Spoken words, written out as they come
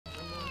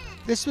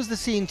This was the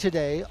scene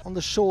today on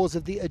the shores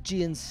of the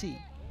Aegean Sea,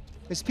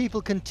 as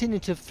people continue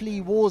to flee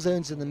war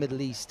zones in the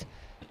Middle East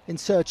in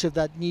search of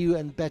that new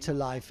and better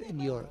life in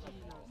Europe.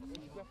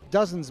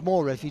 Dozens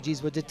more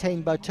refugees were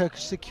detained by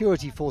Turkish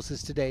security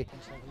forces today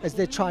as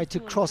they tried to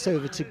cross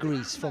over to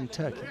Greece from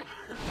Turkey.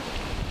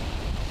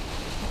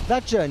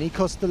 That journey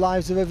cost the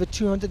lives of over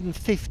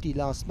 250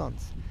 last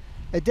month,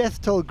 a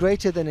death toll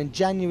greater than in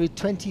January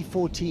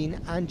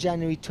 2014 and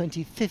January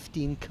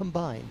 2015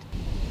 combined.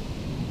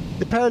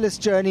 The perilous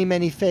journey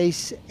many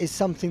face is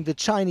something the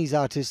Chinese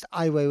artist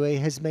Ai Weiwei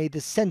has made the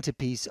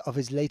centerpiece of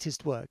his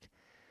latest work.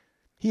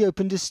 He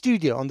opened a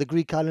studio on the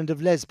Greek island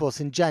of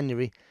Lesbos in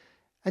January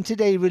and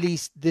today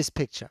released this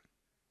picture,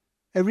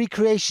 a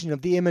recreation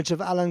of the image of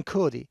Alan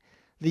Kurdi,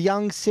 the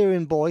young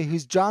Syrian boy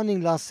whose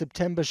drowning last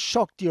September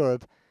shocked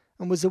Europe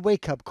and was a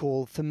wake-up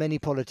call for many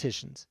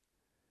politicians.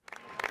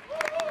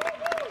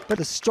 But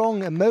the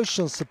strong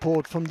emotional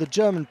support from the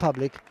German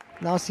public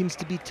now seems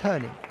to be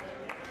turning.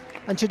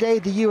 And today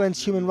the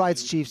UN's human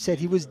rights chief said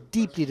he was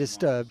deeply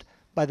disturbed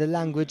by the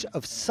language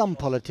of some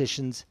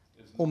politicians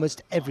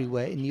almost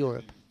everywhere in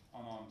Europe.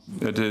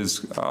 It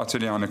is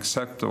utterly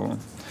unacceptable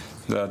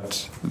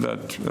that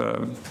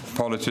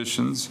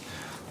politicians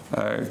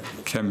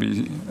can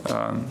be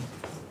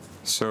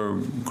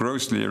so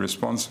grossly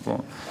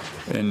irresponsible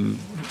in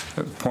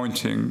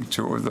pointing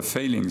to the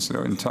failings,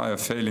 the entire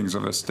failings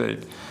of a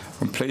state,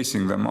 and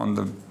placing them on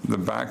the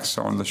backs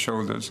or on the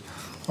shoulders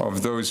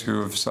of those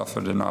who have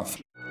suffered enough.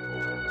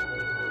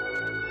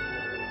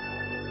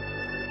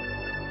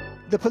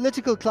 The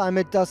political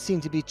climate does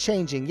seem to be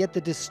changing, yet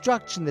the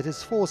destruction that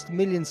has forced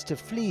millions to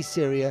flee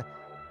Syria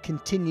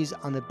continues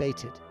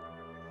unabated.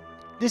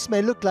 This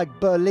may look like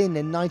Berlin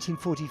in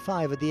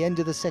 1945 at the end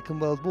of the Second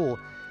World War,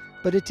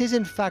 but it is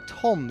in fact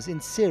Homs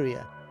in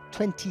Syria,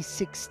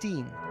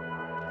 2016.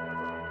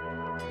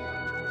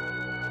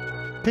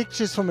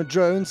 Pictures from a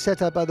drone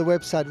set up by the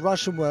website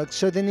Russian Works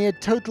show the near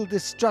total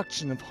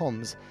destruction of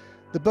Homs,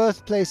 the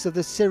birthplace of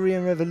the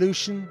Syrian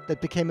revolution that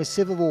became a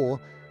civil war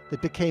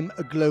that became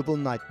a global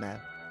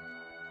nightmare.